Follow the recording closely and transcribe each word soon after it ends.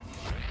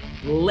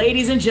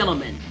Ladies and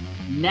gentlemen,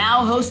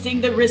 now hosting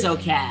the Rizzo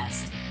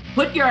Cast,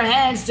 put your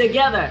hands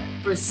together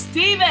for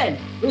Steven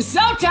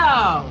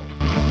Risotto!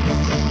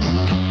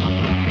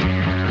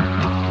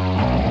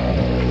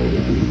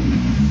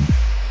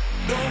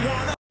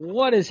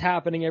 What is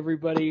happening,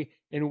 everybody,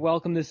 and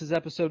welcome. This is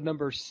episode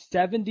number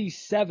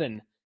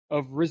 77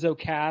 of Rizzo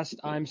Cast.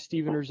 I'm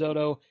Steven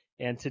Risotto,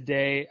 and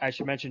today, I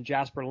should mention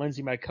Jasper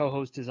Lindsay, my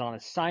co-host, is on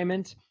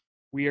assignment.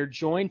 We are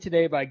joined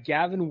today by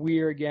Gavin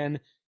Weir again,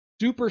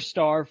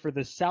 superstar for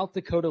the South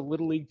Dakota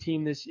Little League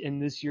team in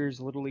this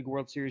year's Little League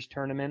World Series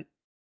tournament.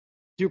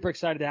 Super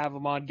excited to have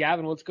him on.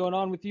 Gavin, what's going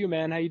on with you,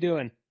 man? How you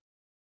doing?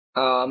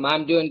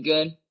 I'm doing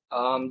good.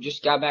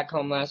 Just got back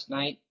home last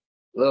night.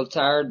 A little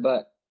tired,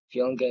 but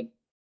feeling good.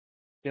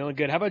 Feeling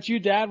good. How about you,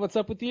 Dad? What's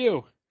up with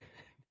you?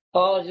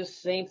 Oh,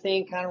 just same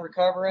thing, kind of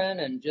recovering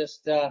and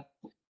just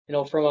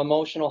from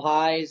emotional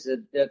highs.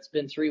 That's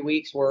been 3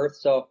 weeks worth.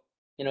 So,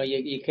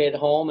 you get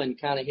home and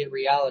kind of hit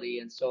reality.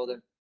 And so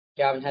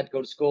Gavin had to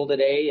go to school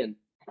today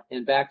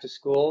and back to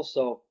school.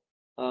 So,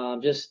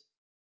 just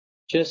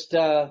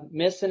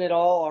missing it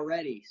all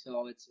already.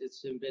 So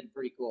it's been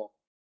pretty cool.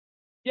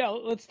 Yeah,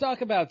 let's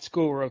talk about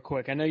school real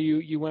quick. I know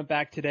you went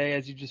back today,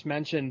 as you just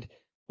mentioned.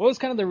 What was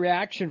kind of the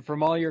reaction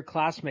from all your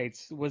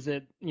classmates? Was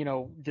it,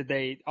 did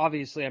they,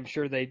 obviously, I'm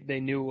sure they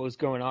knew what was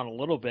going on a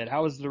little bit.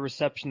 How was the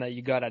reception that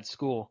you got at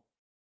school?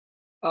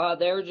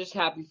 They were just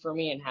happy for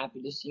me and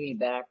happy to see me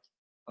back.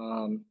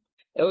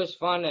 It was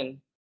fun and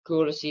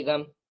cool to see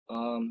them.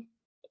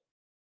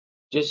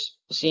 Just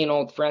seeing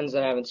old friends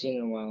that I haven't seen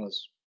in a while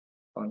is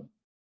fun.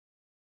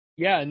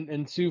 Yeah,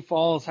 and Sioux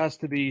Falls has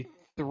to be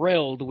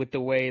thrilled with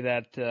the way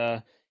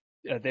that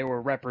they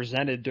were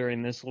represented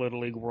during this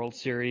Little League World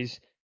Series.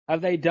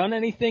 Have they done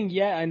anything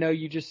yet? I know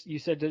you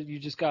said that you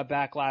just got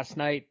back last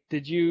night.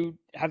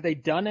 Have they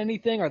done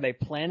anything? Are they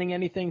planning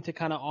anything to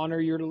kind of honor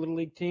your Little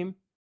League team?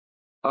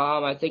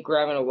 I think we're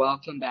having a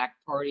welcome back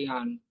party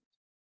on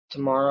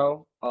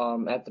tomorrow,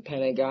 at the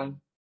Pentagon.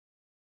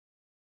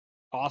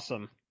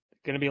 Awesome.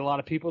 Going to be a lot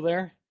of people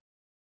there?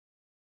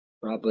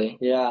 Probably.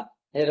 Yeah,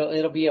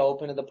 it'll be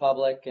open to the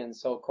public, and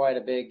so quite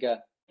a big.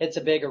 It's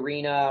a big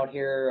arena out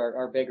here,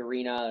 our big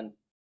arena,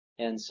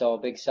 and so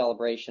a big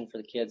celebration for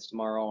the kids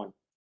tomorrow, and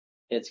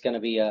it's going to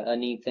be a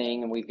neat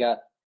thing. And we've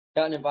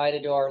gotten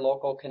invited to our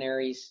local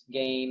Canaries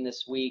game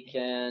this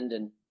weekend,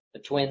 and the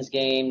Twins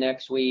game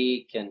next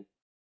week, and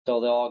so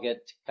they'll all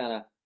get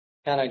to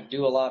kind of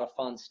do a lot of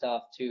fun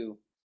stuff too,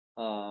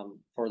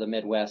 for the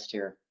Midwest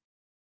here.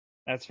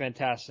 That's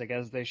fantastic,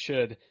 as they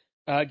should.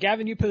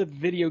 Gavin, you put up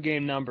video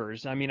game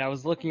numbers. I mean, I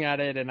was looking at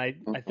it, and I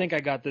think I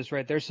got this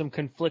right. There's some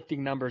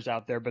conflicting numbers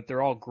out there, but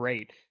they're all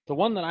great. The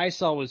one that I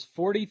saw was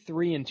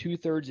 43 and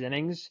 2/3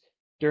 innings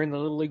during the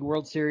Little League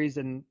World Series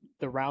and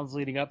the rounds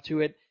leading up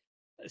to it.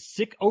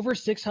 Over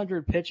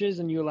 600 pitches,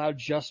 and you allowed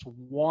just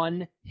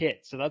one hit.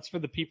 So that's for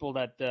the people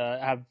that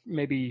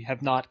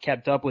have not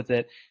kept up with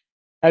it.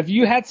 Have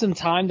you had some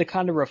time to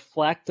kind of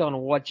reflect on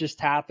what just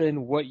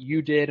happened, what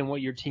you did, and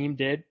what your team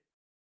did?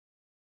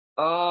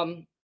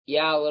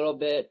 Yeah, a little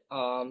bit.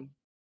 When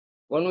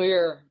we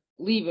were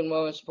leaving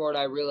Williamsport,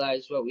 I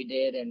realized what we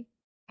did and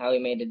how we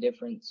made a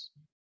difference.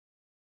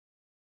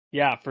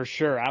 Yeah, for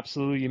sure.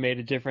 Absolutely, you made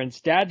a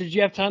difference. Dad, did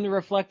you have time to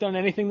reflect on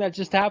anything that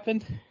just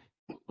happened?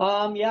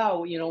 Yeah,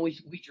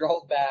 we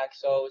drove back,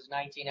 so it was a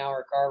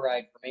 19-hour car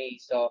ride for me.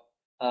 So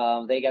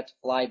they got to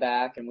fly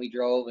back, and we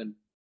drove, and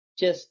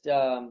just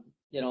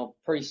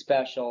pretty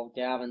special.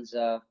 Gavin's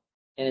and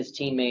his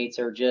teammates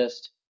are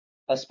just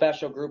a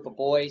special group of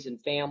boys and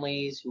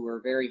families who are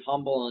very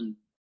humble and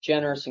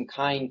generous and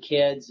kind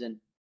kids,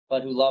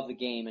 but who love the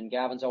game. And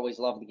Gavin's always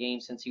loved the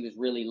game since he was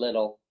really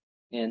little,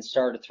 and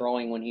started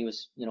throwing when he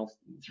was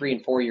 3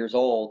 and 4 years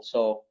old.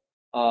 So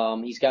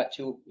he's got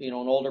two, an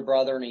older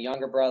brother and a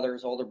younger brother.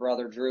 His older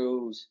brother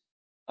Drew, who's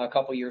a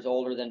couple years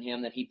older than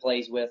him, that he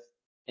plays with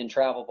in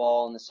travel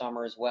ball in the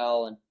summer as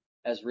well, and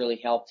has really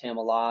helped him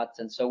a lot.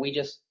 And so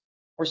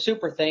we're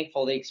super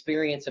thankful. The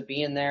experience of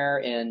being there,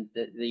 and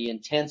the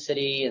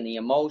intensity and the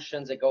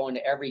emotions that go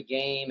into every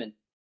game. And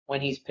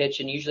when he's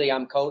pitching, usually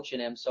I'm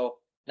coaching him, so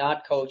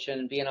not coaching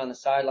and being on the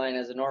sideline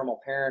as a normal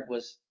parent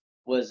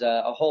was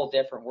a whole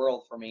different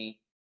world for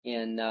me.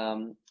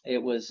 And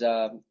it was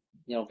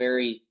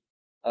very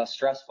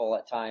stressful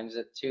at times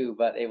too,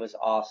 but it was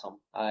awesome.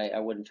 I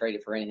wouldn't trade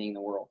it for anything in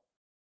the world.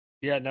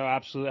 Yeah, no,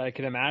 absolutely. I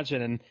can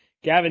imagine. And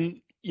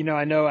Gavin,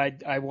 I know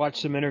I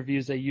watched some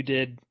interviews that you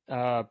did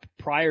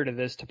prior to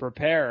this to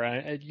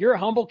prepare. You're a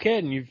humble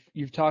kid, and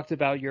you've talked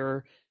about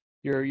your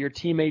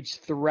teammates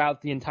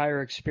throughout the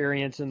entire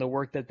experience and the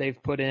work that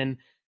they've put in.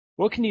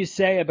 What can you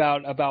say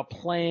about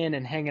playing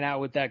and hanging out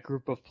with that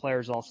group of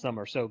players all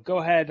summer? So go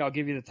ahead. I'll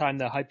give you the time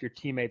to hype your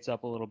teammates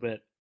up a little bit.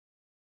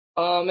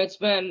 It's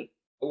been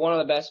one of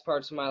the best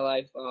parts of my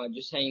life,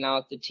 just hanging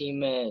out with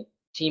the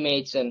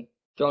teammates and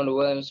going to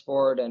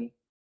Williamsport, and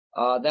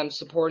them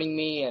supporting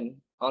me and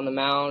on the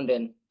mound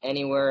and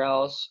anywhere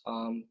else.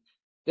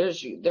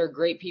 They're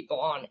great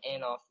people on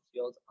and off the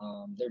field.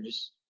 They're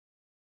just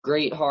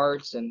great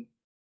hearts, and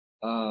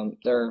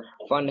they're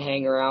fun to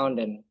hang around,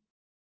 and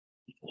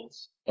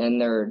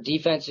and their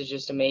defense is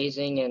just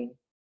amazing, and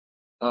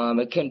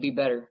it couldn't be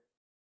better.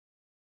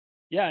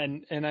 Yeah,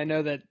 and I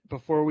know that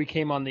before we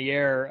came on the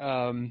air,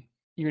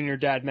 you and your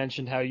dad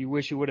mentioned how you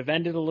wish it would have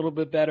ended a little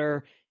bit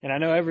better. And I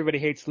know everybody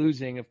hates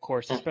losing, of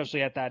course,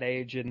 especially at that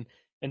age and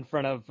in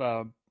front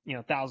of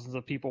thousands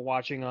of people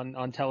watching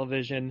on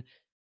television.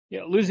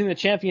 Losing the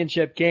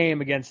championship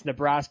game against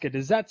Nebraska,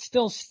 does that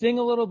still sting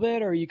a little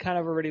bit, or are you kind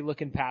of already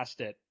looking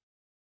past it?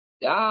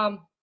 In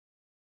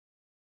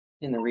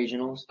the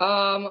regionals?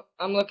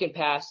 I'm looking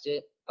past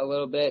it a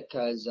little bit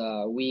because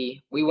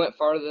we went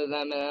farther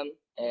than them,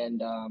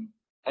 and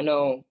I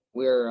know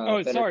we're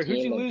a better sorry, team.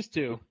 who'd you lose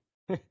to?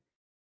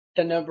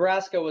 The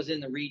Nebraska was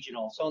in the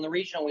regional. So in the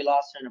regional, we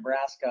lost to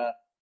Nebraska,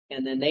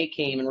 and then they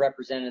came and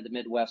represented the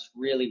Midwest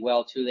really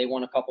well too. They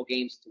won a couple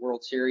games at the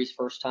World Series,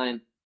 first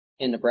time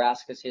in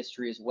Nebraska's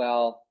history as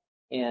well,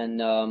 and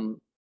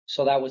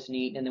so that was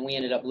neat. And then we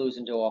ended up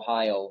losing to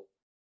Ohio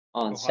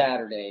on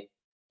Saturday,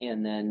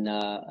 and then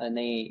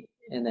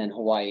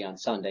Hawaii on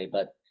Sunday.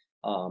 But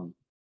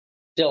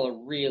still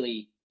a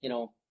really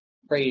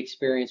great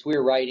experience. We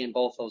were right in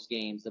both those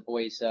games. The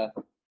boys, a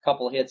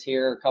couple hits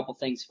here, a couple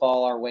things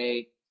fall our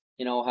way.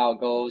 You know how it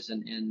goes,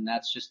 and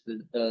that's just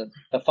the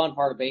fun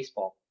part of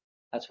baseball.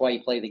 That's why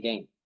you play the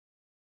game.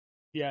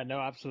 Yeah, no,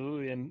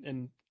 absolutely.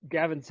 And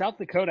Gavin, South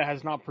Dakota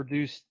has not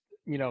produced,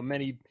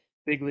 many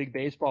big league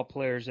baseball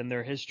players in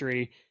their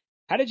history.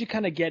 How did you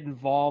kind of get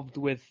involved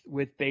with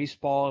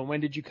baseball, and when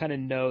did you kind of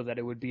know that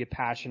it would be a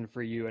passion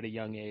for you at a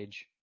young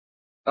age?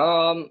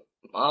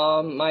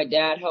 My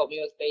dad helped me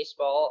with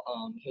baseball.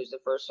 He was the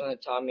first one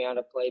that taught me how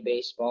to play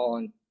baseball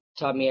and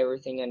taught me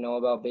everything I know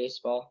about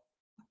baseball.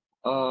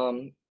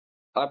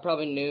 I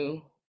probably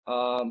knew,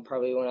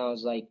 probably when I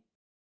was like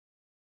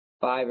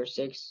 5 or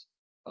 6.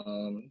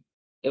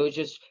 It was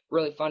just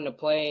really fun to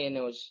play, and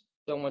it was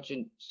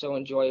so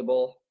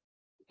enjoyable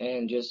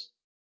and just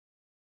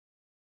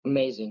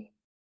amazing.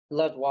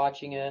 Loved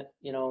watching it,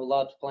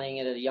 loved playing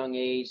it at a young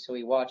age. So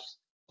we watched.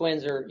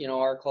 Twins are,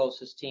 our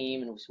closest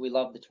team, and so we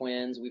love the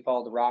Twins. We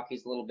followed the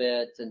Rockies a little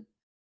bit,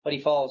 but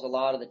he follows a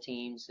lot of the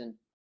teams and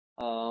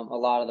a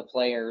lot of the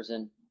players,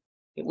 and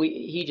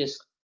he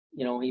just,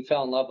 he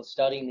fell in love with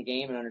studying the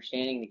game and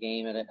understanding the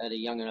game at a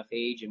young enough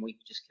age, and we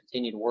could just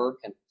continue to work.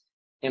 And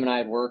him and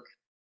I would work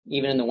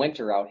even in the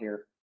winter out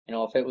here.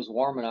 If it was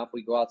warm enough,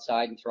 we'd go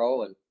outside and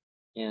throw,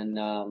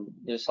 and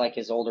just like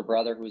his older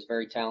brother, who was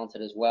very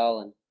talented as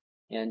well,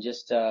 and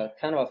just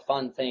kind of a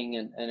fun thing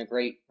and a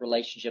great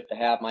relationship to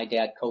have. My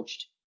dad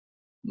coached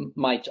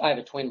I have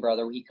a twin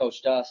brother. He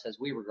coached us as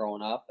we were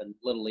growing up and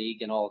Little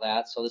League and all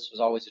that. So this was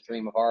always a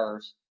dream of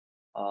ours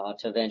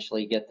to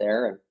eventually get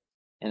there.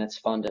 And it's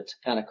fun to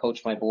kind of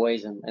coach my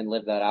boys and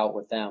live that out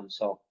with them.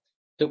 So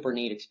super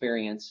neat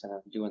experience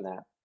doing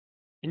that.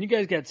 And you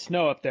guys get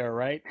snow up there,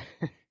 right?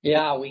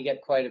 Yeah, we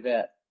get quite a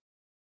bit.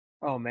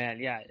 Oh, man.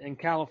 Yeah. In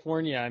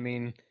California, I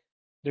mean,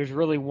 there's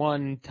really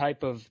one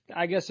type of,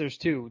 I guess there's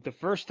two. The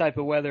first type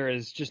of weather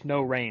is just no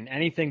rain,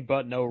 anything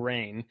but no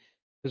rain,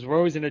 because we're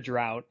always in a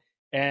drought.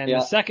 And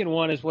the second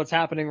one is what's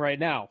happening right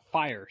now,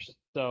 fires.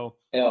 So,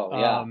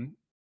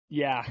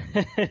 yeah,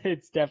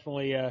 it's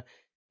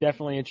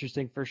definitely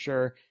interesting for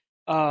sure.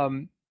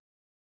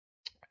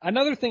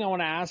 Another thing I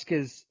want to ask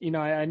is,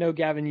 I know,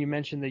 Gavin, you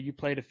mentioned that you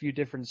played a few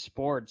different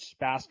sports,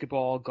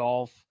 basketball,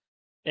 golf,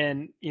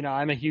 and,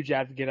 I'm a huge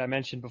advocate. I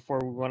mentioned before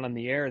we went on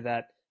the air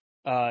that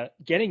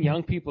getting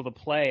young people to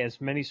play as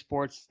many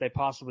sports as they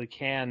possibly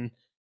can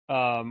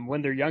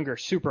when they're younger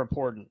is super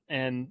important.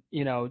 And,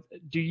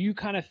 do you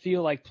kind of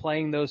feel like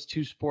playing those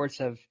two sports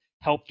have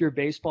helped your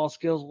baseball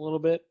skills a little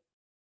bit?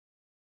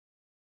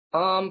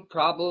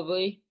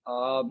 Probably.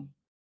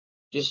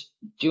 Just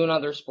doing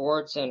other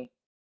sports and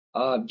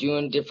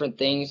doing different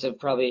things have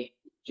probably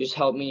just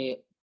helped me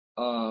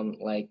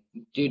like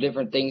do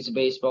different things in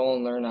baseball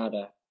and learn how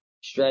to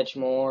stretch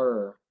more,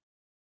 or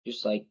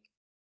just like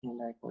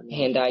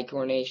hand-eye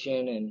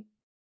coordination and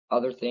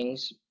other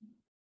things,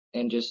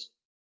 and just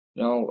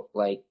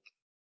like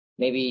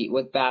maybe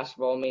with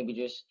basketball, maybe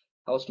just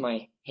helps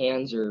my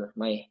hands or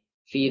my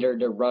feet or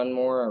to run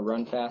more or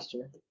run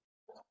faster.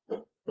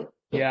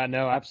 Yeah,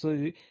 no,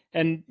 absolutely.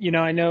 And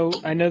I know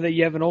that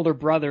you have an older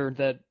brother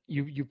that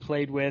you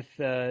played with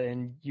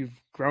and you've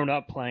grown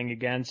up playing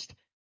against.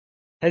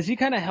 Has he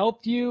kind of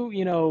helped you?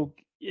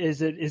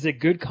 Is it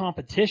good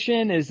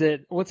competition?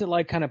 What's it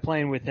like kind of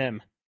playing with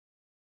him?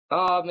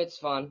 It's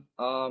fun.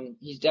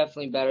 He's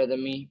definitely better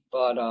than me,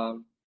 but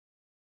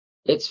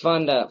it's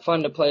fun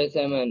to play with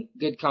him and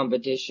good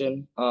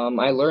competition.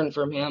 I learned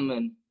from him,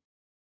 and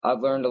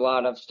I've learned a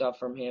lot of stuff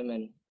from him,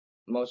 and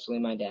mostly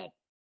my dad.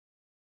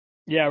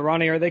 Yeah,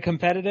 Ronnie, are they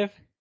competitive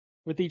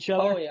with each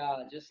other? Oh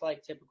yeah, just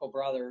like typical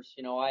brothers.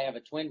 I have a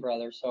twin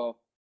brother, so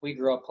we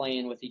grew up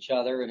playing with each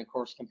other and of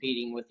course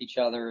competing with each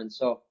other, and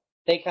so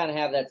they kind of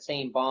have that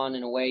same bond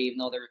in a way, even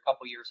though they're a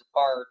couple years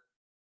apart.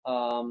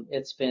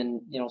 It's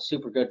been,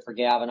 super good for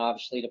Gavin,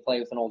 obviously, to play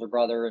with an older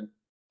brother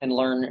and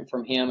learn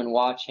from him and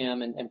watch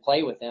him and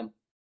play with him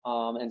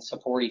and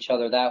support each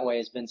other that way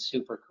has been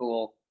super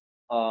cool.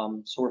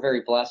 So we're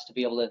very blessed to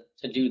be able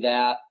to do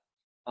that.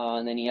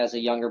 and then he has a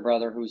younger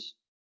brother who's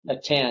a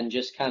 10,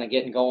 just kind of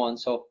getting going.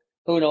 So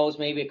who knows?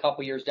 Maybe a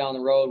couple years down the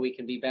road we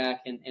can be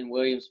back in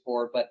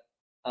Williamsport. But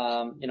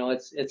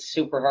it's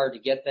super hard to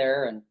get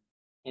there,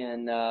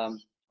 and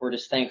we're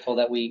just thankful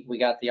that we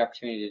got the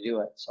opportunity to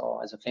do it.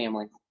 So as a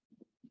family.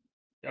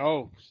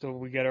 Oh, so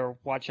we gotta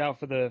watch out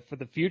for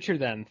the future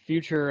then.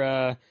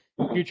 Future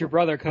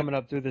brother coming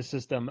up through the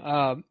system.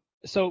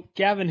 So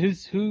Gavin,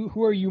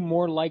 who are you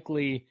more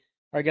likely,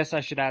 or I guess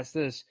I should ask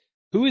this,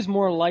 who is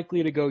more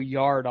likely to go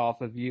yard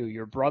off of you,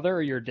 your brother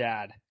or your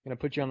dad? Gonna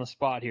put you on the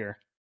spot here.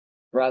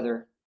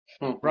 Brother.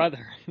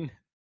 Brother.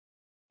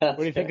 What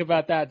do you think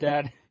about that,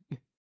 Dad?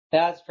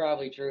 That's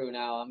probably true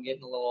now. I'm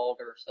getting a little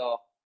older,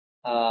 so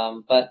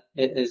but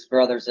his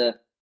brother's a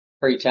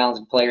pretty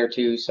talented player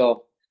too.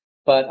 So,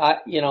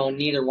 but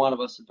neither one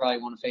of us would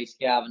probably want to face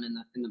Gavin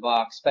in the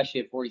box,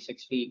 especially at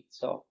 46 feet.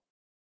 So,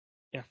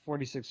 Yeah,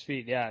 46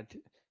 feet. Yeah,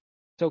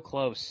 so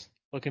close.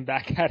 Looking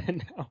back at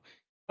it now.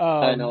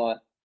 I know it.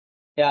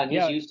 Yeah, and he's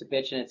Yeah, used to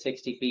pitching at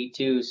 60 feet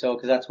too. So,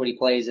 because that's what he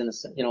plays in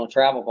the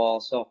travel ball.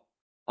 So,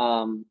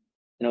 um,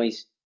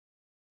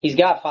 he's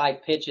got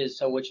 5 pitches,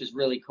 so which is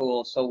really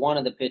cool. So one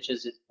of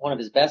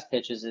his best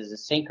pitches is a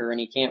sinker, and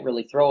he can't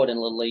really throw it in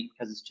Little League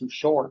because it's too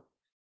short,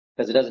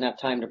 because it doesn't have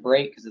time to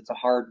break, because it's a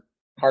hard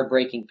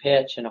breaking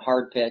pitch and a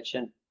hard pitch.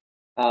 And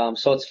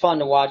so it's fun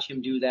to watch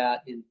him do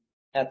that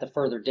at the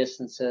further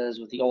distances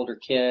with the older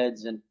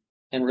kids and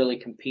really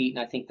compete.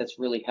 And I think that's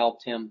really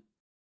helped him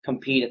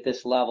compete at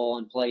this level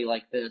and play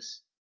like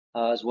this,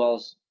 as well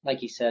as, like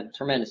he said,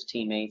 tremendous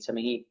teammates. I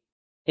mean,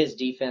 his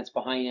defense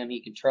behind him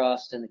he can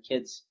trust, and the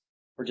kids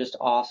were just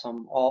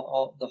awesome.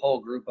 All the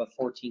whole group of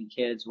 14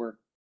 kids were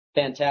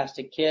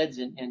fantastic kids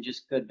and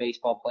just good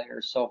baseball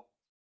players. So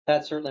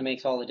that certainly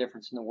makes all the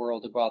difference in the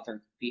world to go out there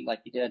and compete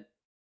like he did.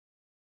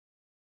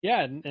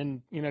 yeah,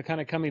 and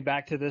kind of coming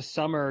back to this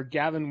summer,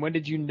 Gavin, when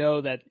did you know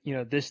that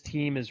this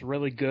team is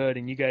really good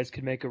and you guys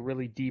could make a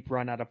really deep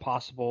run at a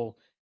possible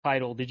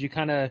title? Did you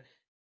kind of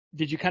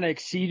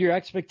exceed your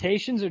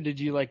expectations, or did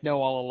you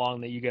know all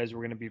along that you guys were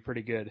going to be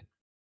pretty good?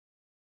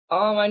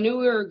 I knew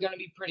we were gonna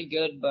be pretty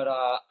good, but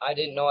I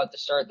didn't know at the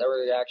start that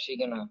we were actually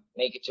gonna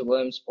make it to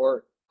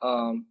Williamsport.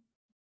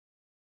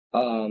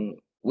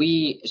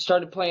 We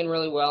started playing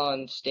really well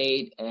in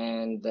state,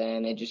 and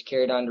then it just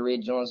carried on to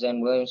regionals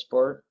and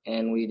Williamsport,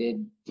 and we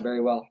did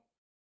very well.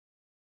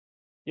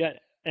 Yeah,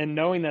 and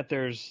knowing that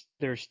there's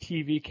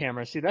TV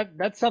cameras, see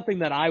that's something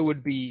that I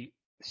would be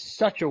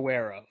such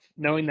aware of.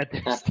 Knowing that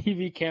there's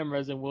TV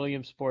cameras in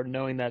Williamsport,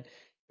 knowing that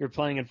you're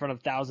playing in front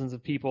of thousands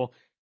of people,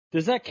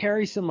 does that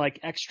carry some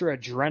extra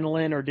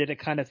adrenaline, or did it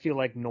kind of feel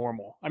like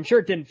normal? I'm sure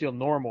it didn't feel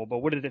normal, but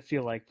what did it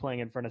feel like playing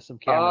in front of some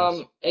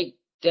cameras? It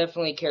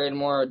definitely carried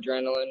more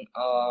adrenaline.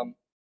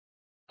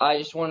 I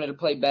just wanted to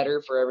play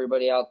better for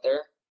everybody out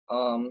there,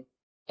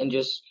 and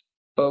just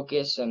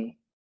focus and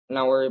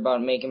not worry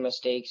about making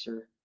mistakes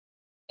or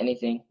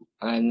anything.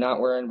 I'm not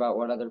worrying about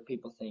what other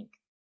people think.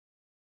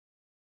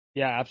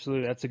 Yeah,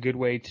 absolutely. That's a good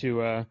way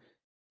to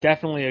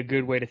definitely a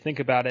good way to think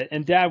about it.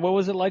 And Dad, what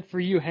was it like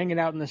for you hanging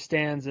out in the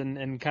stands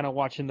and kind of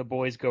watching the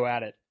boys go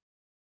at it?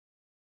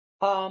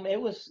 It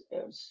was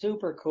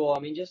super cool. I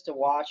mean, just to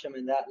watch them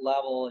in that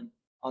level and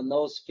on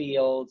those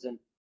fields and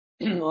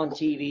on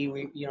TV,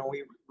 we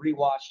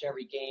rewatched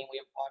every game. We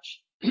haven't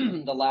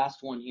watched the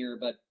last one here,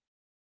 but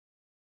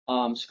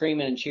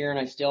screaming and cheering.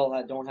 I still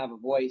don't have a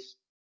voice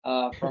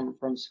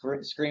from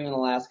screaming the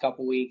last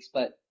couple weeks,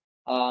 but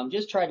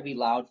just try to be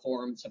loud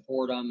for them,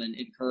 support them, and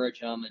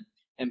encourage them,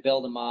 and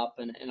build them up.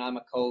 And I'm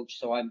a coach,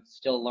 so I'm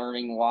still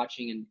learning,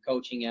 watching, and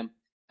coaching him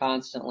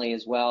constantly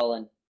as well.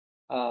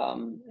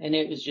 And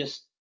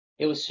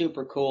it was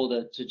super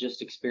cool to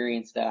just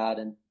experience that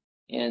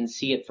and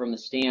see it from the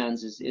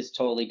stands is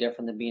totally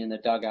different than being in the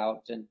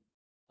dugout. And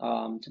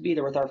to be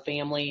there with our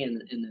family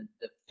and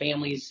the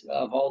families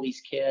of all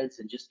these kids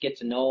and just get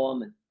to know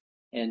them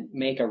and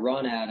make a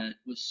run at it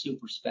was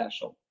super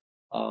special,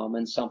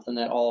 and something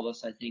that all of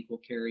us, I think, will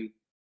carry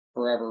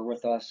forever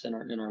with us in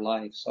our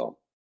life. So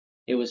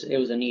it was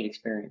a neat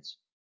experience.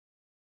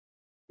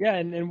 Yeah,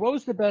 and what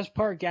was the best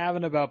part,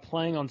 Gavin, about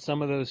playing on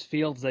some of those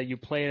fields that you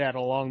played at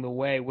along the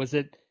way? What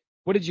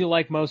did you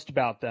like most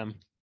about them?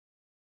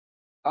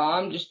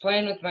 I'm just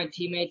playing with my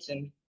teammates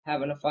and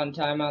having a fun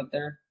time out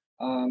there.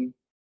 Um,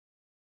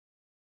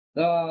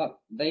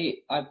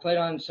 I played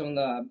on some of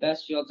the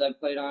best fields I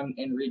played on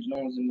in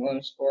regionals in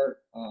Williamsport.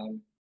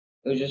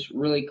 It was just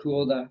really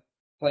cool to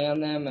play on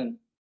them and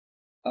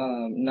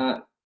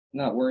not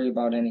worry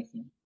about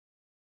anything.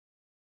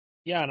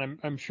 Yeah, and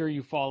I'm sure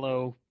you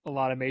follow a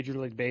lot of Major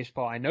League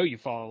Baseball. I know you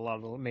follow a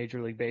lot of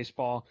Major League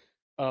Baseball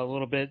a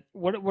little bit.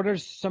 What are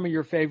some of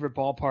your favorite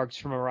ballparks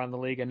from around the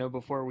league? I know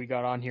before we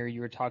got on here, you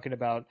were talking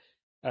about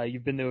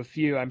you've been to a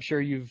few. I'm sure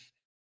you've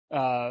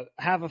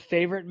have a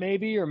favorite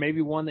maybe, or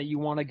maybe one that you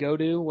want to go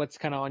to. What's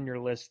kind of on your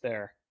list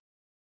there?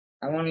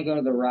 I want to go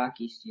to the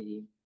Rocky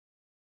Stadium.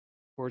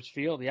 Coors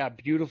Field, yeah,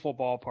 beautiful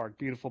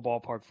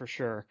ballpark for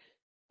sure.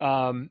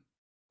 Um,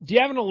 do you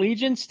have an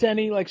allegiance to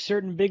any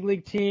certain big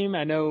league team?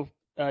 I know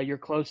you're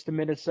close to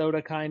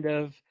Minnesota, kind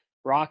of.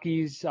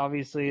 Rockies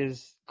obviously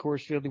is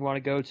course field you want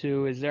to go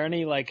to. Is there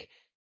any, like,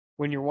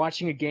 when you're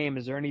watching a game,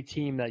 is there any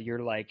team that you're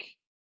like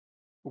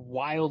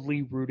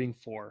wildly rooting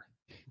for?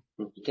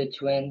 The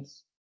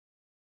Twins.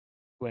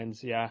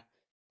 Twins, yeah.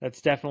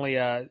 That's definitely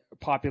a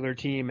popular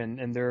team,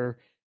 and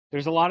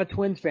there's a lot of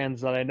Twins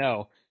fans that I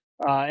know.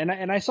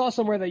 And I saw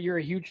somewhere that you're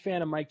a huge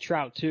fan of Mike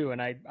Trout too,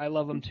 and I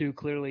love him too.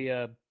 Clearly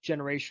a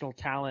generational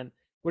talent.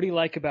 What do you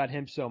like about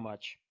him so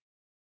much?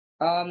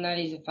 That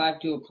he's a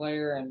 5'2"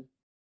 player and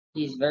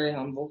he's very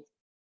humble.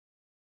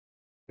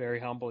 Very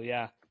humble,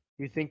 yeah.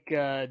 Do you think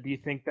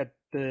that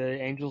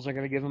the Angels are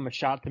going to give him a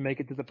shot to make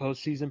it to the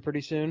postseason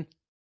pretty soon?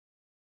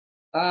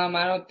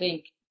 I don't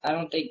think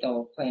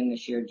they'll play him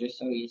this year just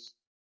so he's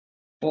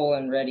full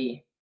and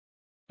ready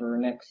for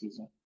next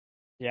season.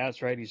 Yeah,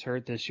 that's right. He's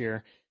hurt this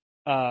year.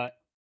 Uh,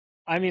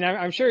 I mean,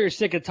 I'm sure you're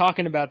sick of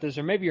talking about this,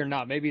 or maybe you're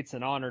not. Maybe it's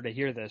an honor to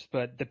hear this,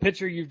 but the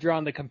pitcher you've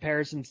drawn the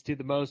comparisons to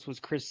the most was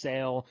Chris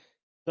Sale.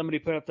 Somebody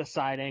put up the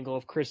side angle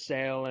of Chris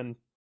Sale and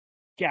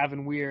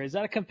Gavin Weir. Is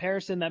that a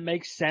comparison that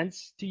makes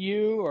sense to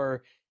you,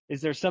 or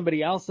is there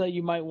somebody else that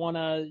you might want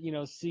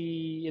to,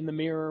 see in the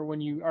mirror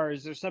or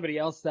is there somebody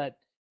else that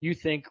you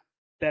think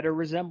better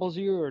resembles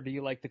you, or do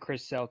you like the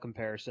Chris Sale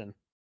comparison?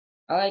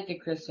 I like the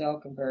Chris Sale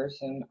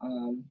comparison.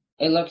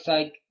 It looks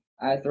like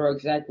I throw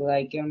exactly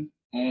like him,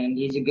 and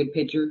he's a good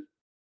pitcher,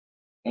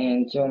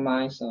 and so am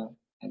I. So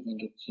I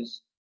think it's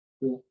just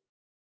cool.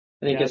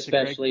 I think Yeah, that's a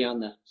great. especially on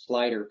the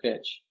slider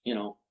pitch,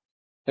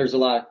 there's a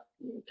lot of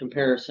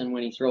comparison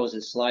when he throws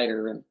his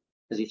slider and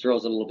because he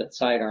throws a little bit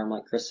sidearm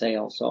like Chris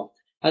Sale. So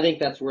I think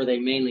that's where they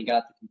mainly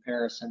got the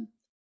comparison,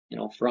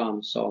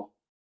 from. So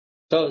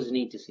it was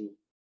neat to see.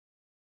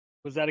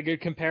 Was that a good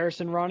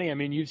comparison, Ronnie? I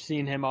mean, you've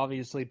seen him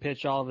obviously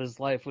pitch all of his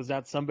life. Was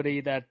that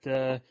somebody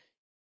that,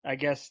 I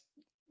guess,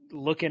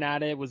 looking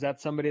at it, was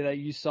that somebody that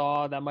you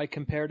saw that might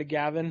compare to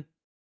Gavin?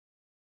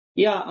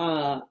 Yeah,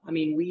 I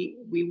mean, we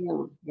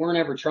weren't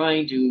ever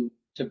trying to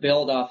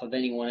build off of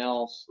anyone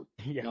else.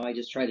 Yeah. I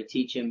just try to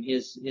teach him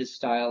his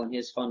style and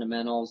his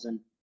fundamentals and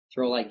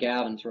throw like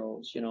Gavin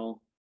throws,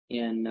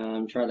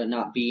 and try to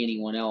not be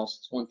anyone else.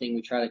 It's one thing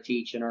we try to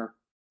teach in our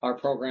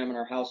program in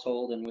our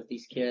household and with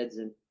these kids.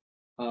 And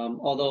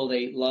although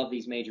they love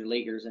these major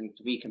leaguers and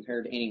to be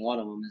compared to any one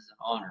of them is an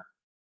honor.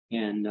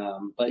 And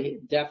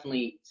but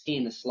definitely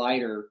seeing the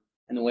slider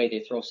and the way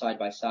they throw side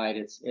by side,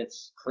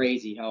 it's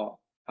crazy how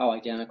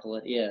identical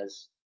it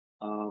is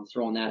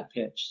throwing that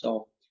pitch.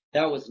 So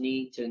that was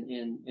neat,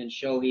 and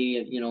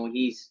Shohei,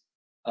 he's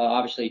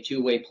obviously a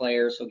two-way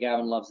player, so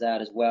Gavin loves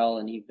that as well,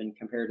 and he's been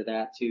compared to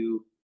that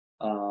too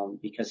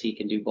because he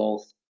can do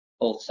both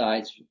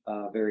sides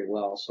very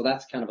well. So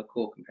that's kind of a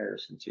cool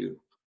comparison too.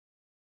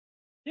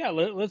 Yeah,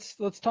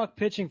 let's talk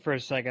pitching for a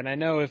second. I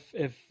know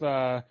if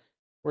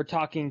we're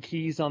talking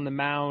keys on the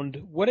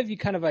mound, what have you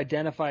kind of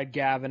identified,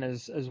 Gavin,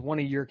 as one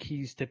of your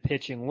keys to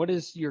pitching? What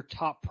is your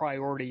top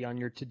priority on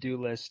your to-do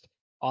list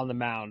on the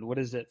mound? What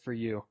is it for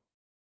you?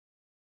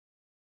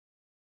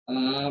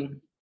 I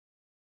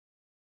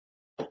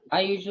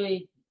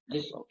usually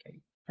just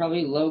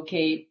probably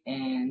locate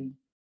and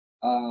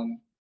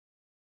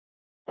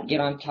get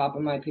on top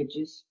of my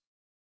pitches.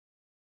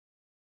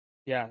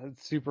 Yeah,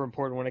 it's super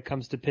important when it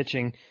comes to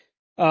pitching.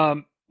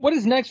 What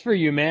is next for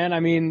you, man? I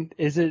mean,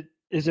 is it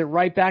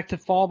right back to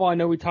fall ball? I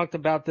know we talked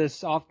about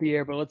this off the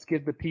air, but let's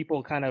give the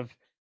people kind of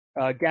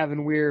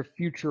Gavin Weir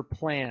future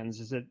plans.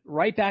 Is it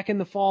right back in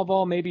the fall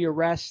ball, maybe a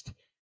rest?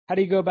 How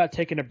do you go about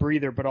taking a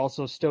breather but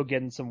also still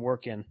getting some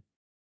work in?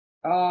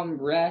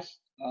 Rest,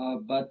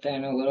 but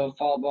then a little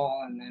fall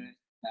ball and then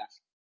a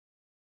basket.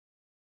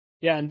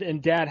 Yeah,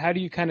 and Dad, how do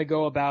you kind of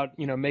go about,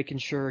 making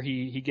sure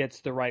he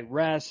gets the right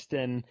rest?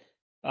 And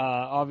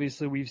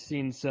obviously we've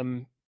seen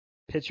some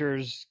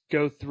pitchers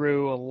go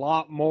through a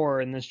lot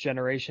more in this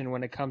generation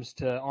when it comes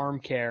to arm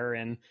care,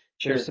 and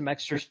Sure. there's some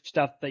extra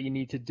stuff that you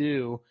need to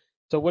do.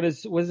 So what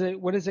has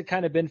it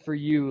kind of been for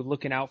you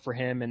looking out for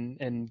him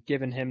and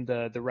giving him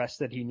the rest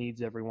that he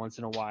needs every once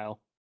in a while?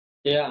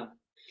 Yeah.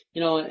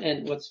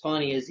 And what's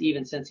funny is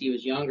even since he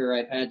was younger,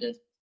 I've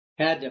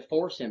had to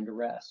force him to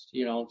rest,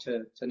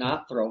 to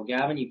not throw.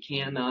 Gavin, you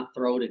cannot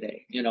throw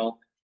today,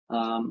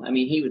 I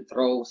mean, he would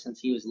throw since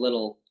he was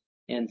little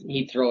and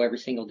he'd throw every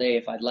single day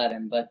if I'd let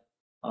him. But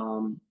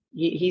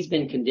he's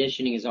been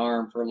conditioning his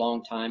arm for a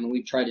long time, and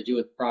we've tried to do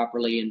it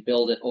properly and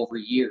build it over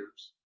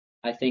years.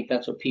 I think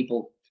that's what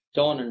people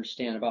don't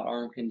understand about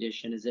arm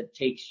condition is it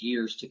takes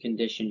years to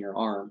condition your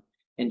arm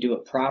and do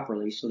it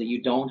properly so that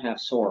you don't have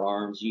sore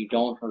arms, you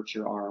don't hurt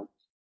your arm.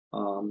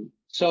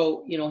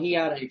 So, he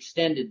had an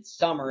extended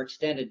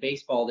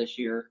baseball this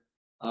year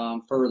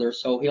further,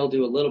 so he'll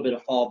do a little bit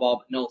of fall ball,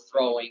 but no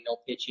throwing, no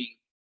pitching.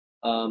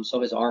 So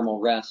his arm will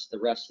rest the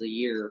rest of the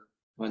year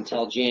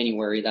until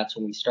January. That's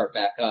when we start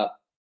back up.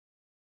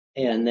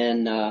 And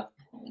then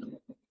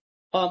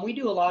we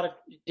do a lot of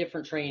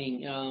different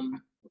training,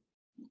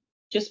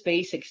 just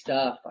basic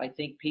stuff. I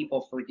think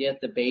people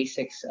forget the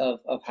basics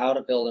of how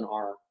to build an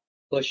arm,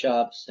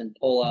 push-ups and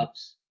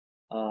pull-ups,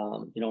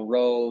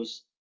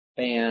 rows,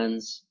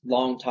 bands,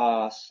 long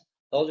toss.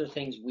 Those are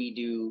things we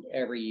do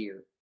every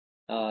year.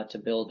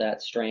 to build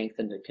that strength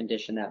and to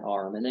condition that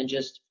arm. And then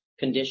just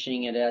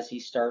conditioning it as he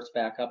starts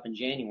back up in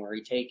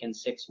January, taking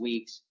 6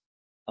 weeks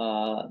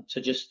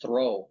to just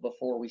throw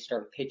before we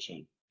start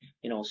pitching.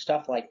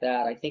 Stuff like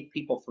that. I think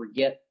people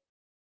forget.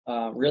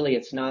 Really,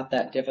 it's not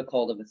that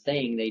difficult of a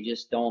thing. They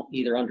just don't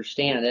either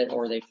understand it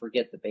or they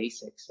forget the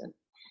basics.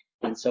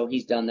 And so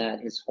he's done that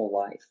his whole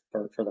life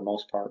for the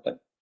most part. But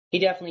he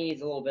definitely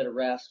needs a little bit of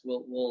rest.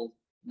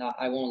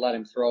 I won't let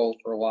him throw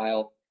for a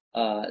while,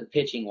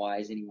 pitching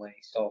wise anyway,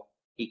 so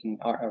he can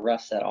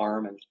rest that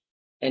arm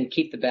and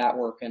keep the bat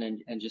working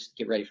and just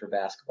get ready for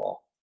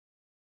basketball.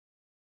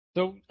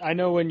 So I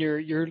know when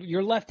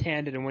you're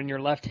left-handed, and when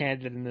you're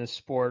left-handed in this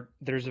sport,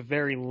 there's a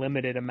very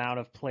limited amount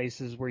of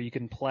places where you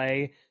can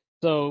play.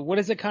 So what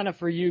is it kind of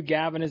for you,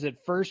 Gavin? Is it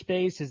first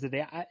base? Is it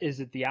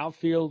the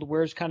outfield?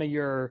 Where's kind of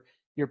your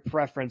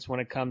preference when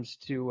it comes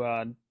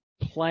to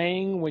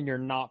playing when you're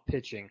not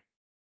pitching?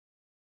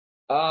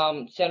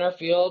 Center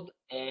field,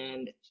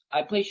 and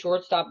I play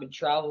shortstop and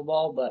travel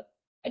ball, but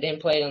I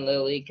didn't play it in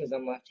Little League because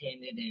I'm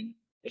left-handed, and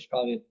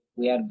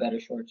we had a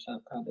better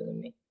shortstop probably than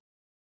me.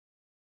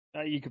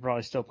 You could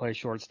probably still play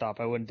shortstop.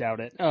 I wouldn't doubt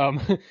it.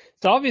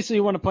 So obviously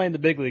you want to play in the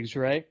big leagues,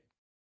 right?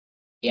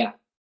 Yeah.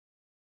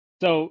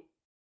 So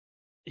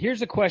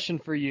here's a question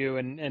for you,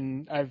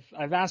 and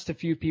I've asked a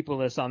few people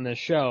this on this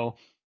show,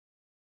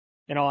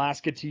 and I'll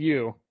ask it to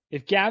you.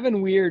 If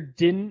Gavin Weir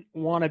didn't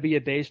want to be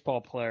a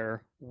baseball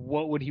player,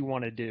 what would he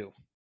want to do?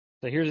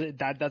 So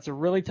that's a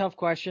really tough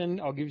question.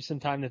 I'll give you some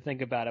time to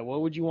think about it.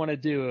 What would you want to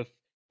do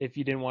if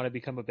you didn't want to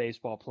become a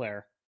baseball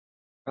player?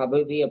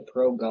 Probably be a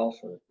pro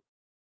golfer.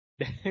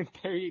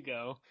 There you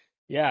go.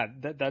 Yeah,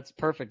 that's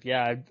perfect.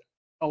 Yeah.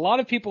 A lot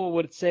of people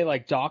would say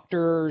like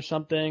doctor or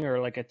something, or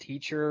like a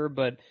teacher,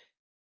 but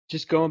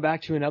just going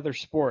back to another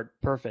sport.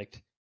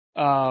 Perfect.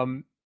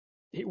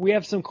 We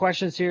have some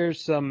questions here,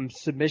 some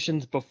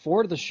submissions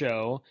before the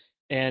show,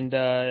 and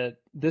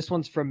this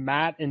one's from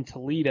Matt in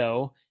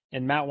Toledo,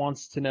 and Matt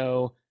wants to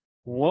know,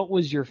 what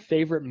was your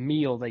favorite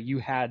meal that you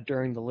had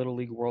during the Little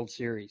League World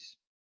Series?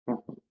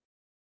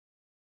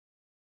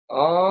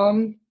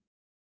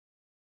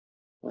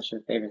 What's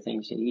your favorite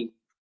things to eat?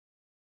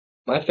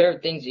 My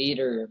favorite things to eat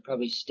are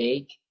probably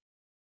steak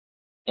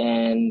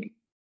and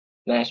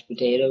mashed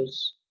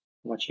potatoes.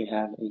 What you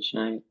have each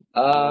night?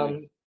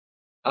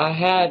 I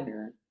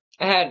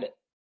had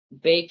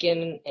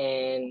bacon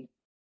and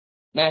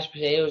mashed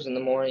potatoes in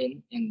the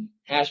morning, and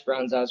hash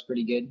browns. That was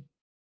pretty good.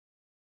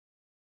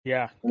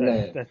 Yeah,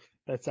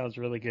 that sounds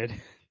really good.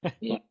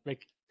 Yeah.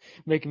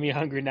 Making me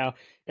hungry now.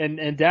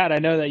 And Dad, I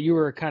know that you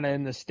were kind of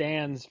in the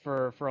stands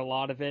for a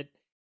lot of it.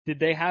 Did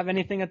they have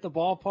anything at the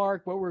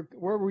ballpark?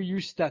 Where were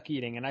you stuck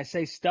eating? And I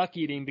say stuck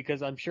eating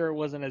because I'm sure it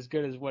wasn't as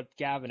good as what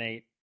Gavin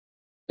ate.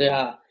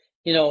 Yeah,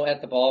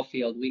 at the ball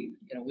field,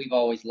 we've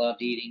always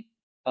loved eating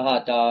a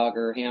hot dog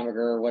or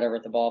hamburger or whatever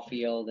at the ball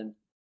field,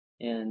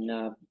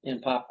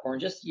 and popcorn,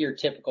 just your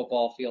typical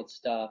ball field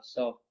stuff.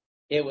 So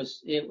it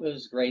was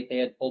great. They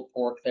had pulled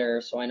pork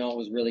there, so I know it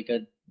was really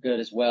good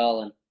as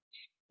well,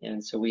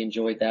 and so we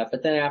enjoyed that.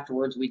 But then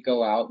afterwards, we'd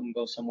go out and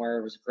go somewhere.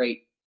 It was a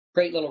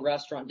great little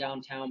restaurant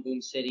downtown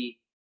Boom City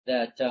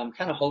that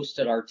kind of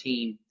hosted our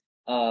team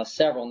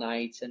several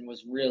nights, and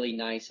was really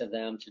nice of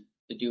them to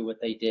do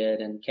what they did,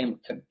 and came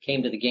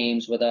to the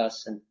games with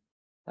us, and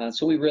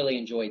so we really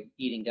enjoyed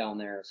eating down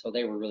there. So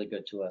they were really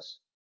good to us.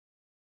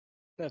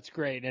 That's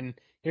great. And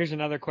here's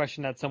another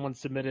question that someone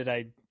submitted.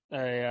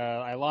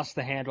 I lost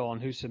the handle on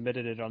who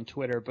submitted it on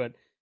Twitter, but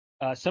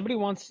somebody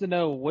wants to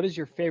know, what is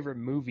your favorite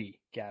movie,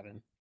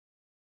 Gavin?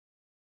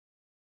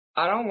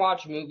 I don't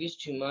watch movies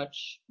too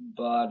much,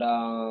 but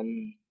I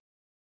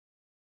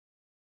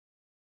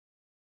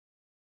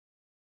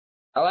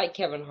like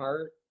Kevin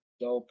Hart,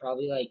 so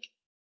probably like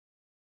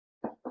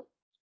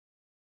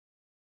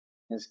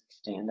his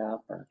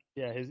stand-up, or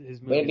yeah, his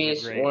movies maybe are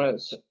it's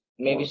great.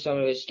 maybe some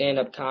of his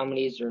stand-up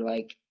comedies, or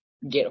like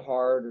Get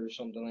Hard or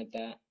something like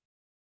that.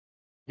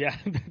 Yeah,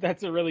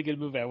 that's a really good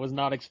movie. I was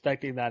not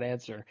expecting that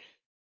answer.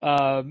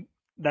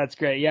 That's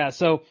great. Yeah.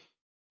 So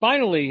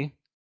finally,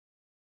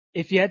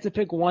 if you had to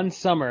pick one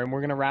summer, and we're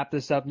going to wrap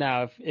this up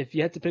now, if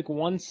you had to pick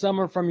one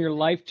summer from your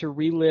life to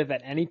relive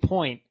at any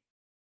point,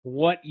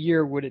 what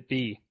year would it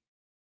be?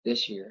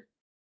 This year.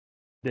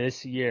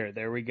 This year.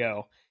 There we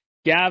go.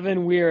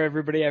 Gavin Weir,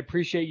 everybody, I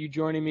appreciate you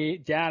joining me.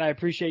 Dad, I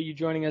appreciate you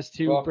joining us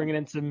too, bringing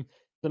in some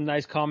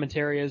nice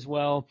commentary as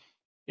well.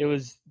 It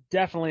was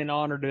definitely an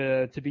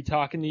honor to be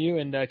talking to you,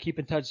 and keep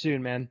in touch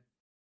soon, man.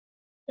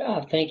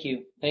 Yeah, thank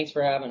you. Thanks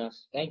for having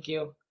us. Thank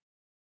you.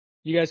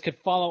 You guys could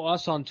follow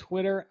us on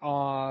Twitter,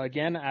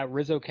 again, at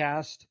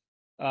RizzoCast,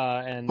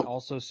 and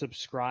also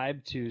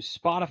subscribe to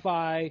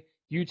Spotify,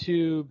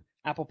 YouTube,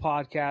 Apple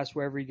Podcasts,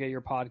 wherever you get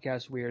your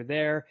podcasts, we are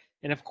there.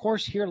 And, of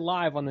course, here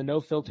live on the No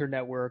Filter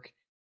Network.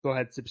 Go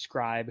ahead,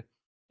 subscribe,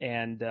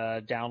 and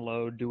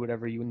download, do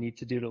whatever you need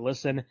to do to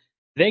listen.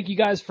 Thank you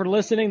guys for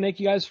listening. Thank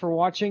you guys for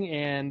watching,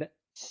 and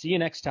see you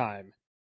next time.